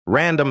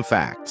Random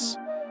facts.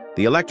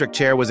 The electric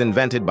chair was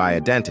invented by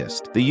a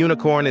dentist. The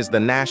unicorn is the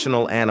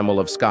national animal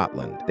of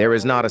Scotland. There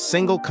is not a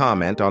single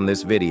comment on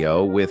this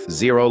video with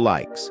 0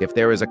 likes. If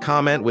there is a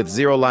comment with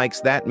 0 likes,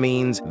 that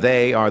means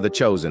they are the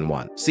chosen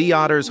one. Sea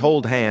otters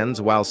hold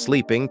hands while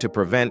sleeping to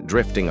prevent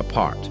drifting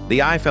apart.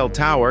 The Eiffel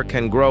Tower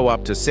can grow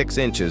up to 6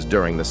 inches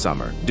during the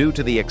summer due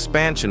to the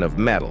expansion of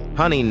metal.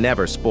 Honey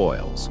never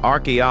spoils.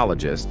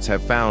 Archaeologists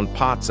have found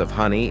pots of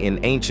honey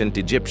in ancient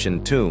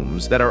Egyptian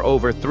tombs that are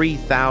over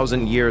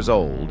 3,000 years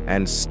old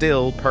and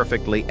still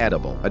perfectly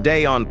edible. A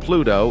day on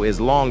Pluto is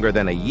longer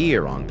than a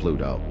year on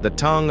Pluto. The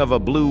tongue of a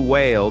blue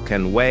whale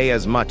can weigh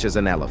as much as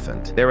an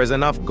elephant. There is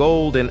enough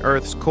gold in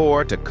Earth's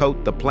core to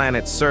coat the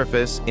planet's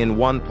surface in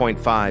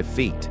 1.5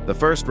 feet. The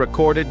first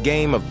recorded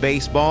game of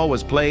baseball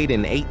was played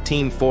in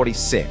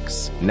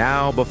 1846.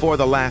 Now, before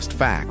the last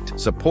fact,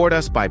 support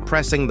us by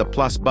pressing the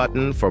plus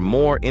button for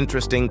more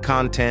interesting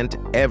content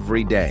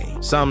every day.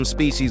 Some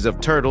species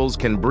of turtles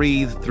can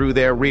breathe through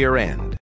their rear end.